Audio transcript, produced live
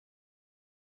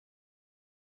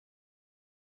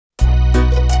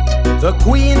the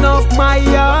queen of my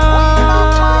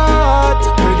heart,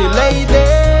 pretty lady.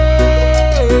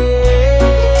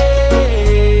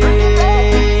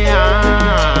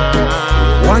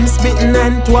 Once bitten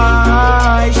and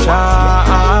twice shy.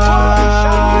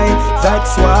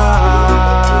 That's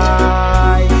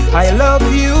why I love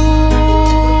you.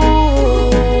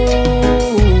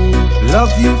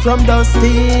 Love you from dusk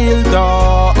till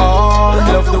dawn.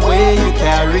 Love the way you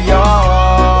carry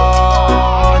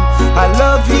on. I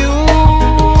love you.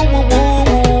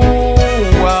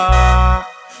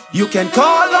 You can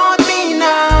call on me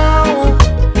now,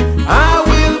 I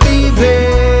will be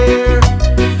there.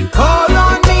 Call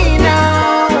on me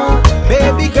now,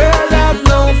 baby girl, have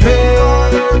no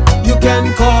fear. You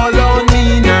can call on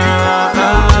me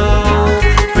now,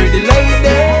 pretty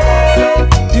lady.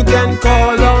 You can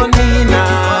call on me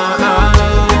now.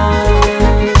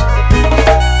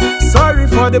 Sorry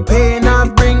for the pain I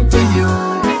bring to you.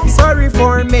 Sorry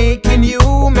for making you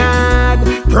mad.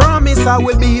 Promise I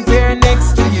will be there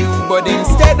next to you, but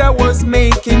instead I was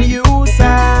making you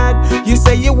sad. You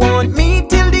say you want me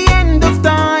till the end of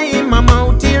time. I'm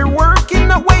out here working,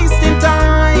 not wasting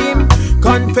time.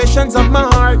 Confessions of my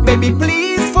heart, baby,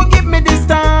 please forgive me this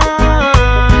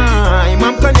time.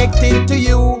 I'm connected to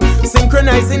you,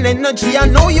 synchronizing energy, I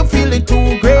know you feel it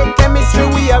too. Great chemistry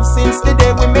we have since the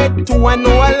day we met too. I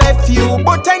know I left you,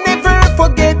 but I never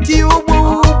forget you.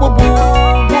 Boo, boo, boo, boo.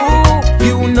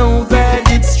 You know that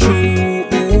it's true.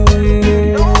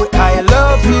 I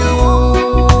love you,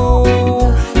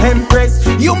 Empress.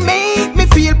 You make me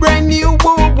feel brand new.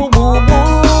 Boo, boo, boo,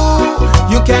 boo.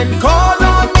 You can call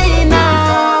on me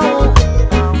now,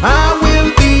 I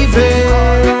will be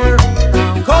there.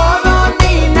 Call on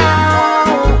me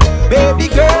now, baby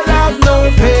girl, have no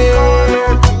fear.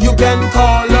 You can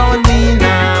call on me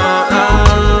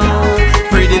now,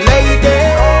 pretty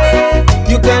lady.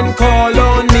 You can call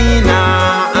on me now.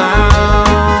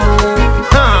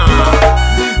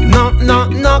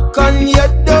 Knock on your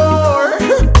door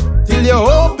till you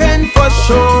open for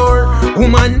sure.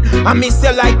 Woman, I miss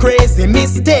you like crazy.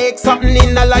 Mistake something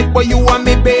in the life, but you want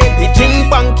me baby. Jing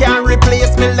bang can't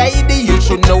replace me, lady. You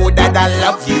should know that I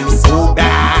love you so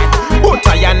bad, but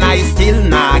I and I still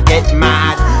not get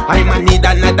mad. I'ma need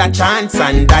another chance,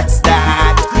 and that's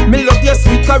that. Me love your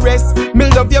sweet caress, me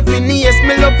love your finesse.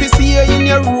 Me love to see you in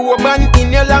your robe and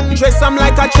in your long dress. I'm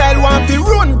like a child, want to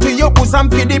run to your bosom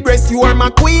for the breast. You are my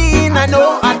queen, I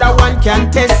know other one can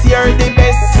test. You're the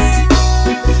best.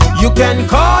 You can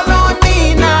call on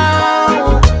me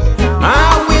now,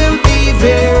 I will be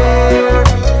there.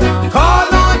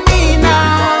 Call on me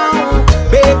now,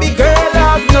 baby girl,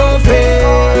 have no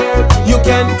fear. You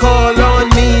can call on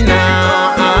me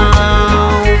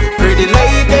now, pretty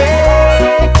lady.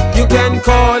 You can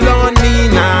call on me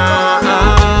now.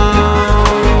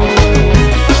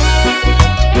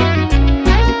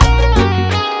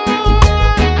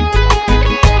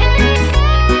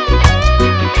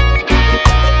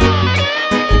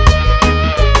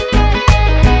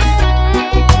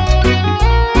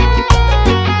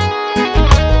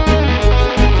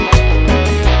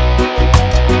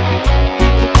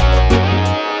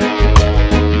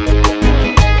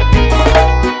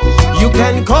 You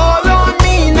can call on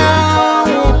me now,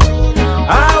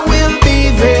 I will be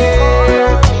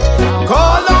there.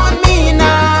 Call on me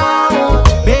now,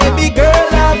 baby girl,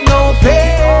 have no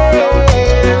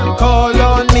fear. Call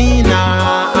on me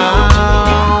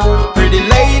now, pretty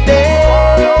lady.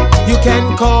 You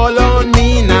can call on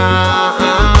me now,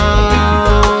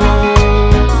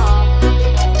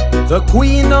 the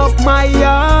queen of my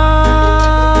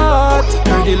heart,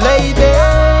 pretty lady.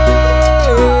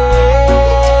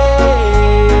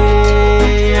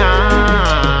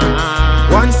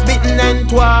 Once bitten and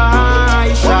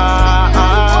twice shy.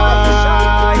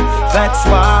 That's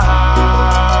why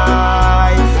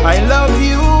I love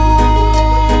you.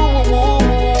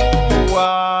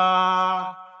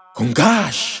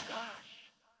 Gosh.